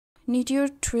Need your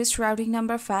Truist routing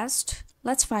number fast?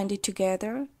 Let's find it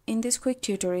together. In this quick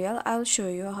tutorial, I'll show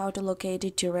you how to locate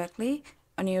it directly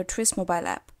on your Truist mobile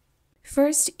app.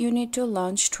 First, you need to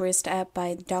launch Truist app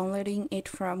by downloading it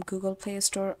from Google Play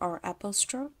Store or Apple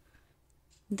Store.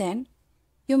 Then,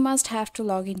 you must have to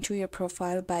log into your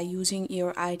profile by using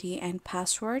your ID and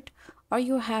password, or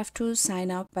you have to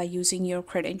sign up by using your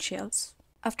credentials.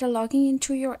 After logging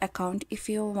into your account, if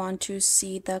you want to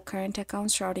see the current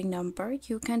account's routing number,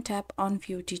 you can tap on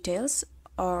View Details,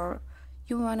 or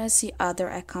you want to see other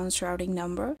account's routing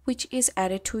number, which is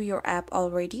added to your app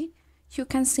already. You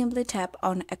can simply tap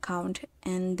on Account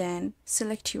and then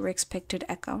select your expected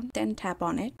account, then tap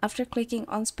on it. After clicking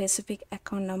on specific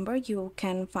account number, you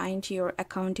can find your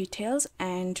account details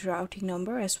and routing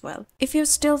number as well. If you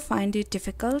still find it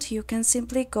difficult, you can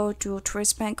simply go to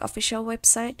Truist Bank official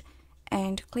website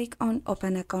and click on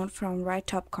Open Account from right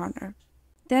top corner.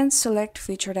 Then select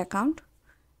Featured Account.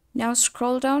 Now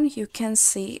scroll down, you can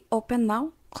see Open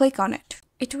Now. Click on it.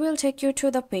 It will take you to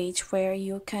the page where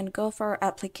you can go for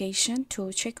application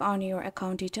to check on your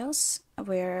account details,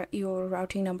 where your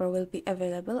routing number will be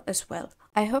available as well.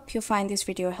 I hope you find this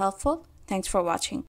video helpful. Thanks for watching.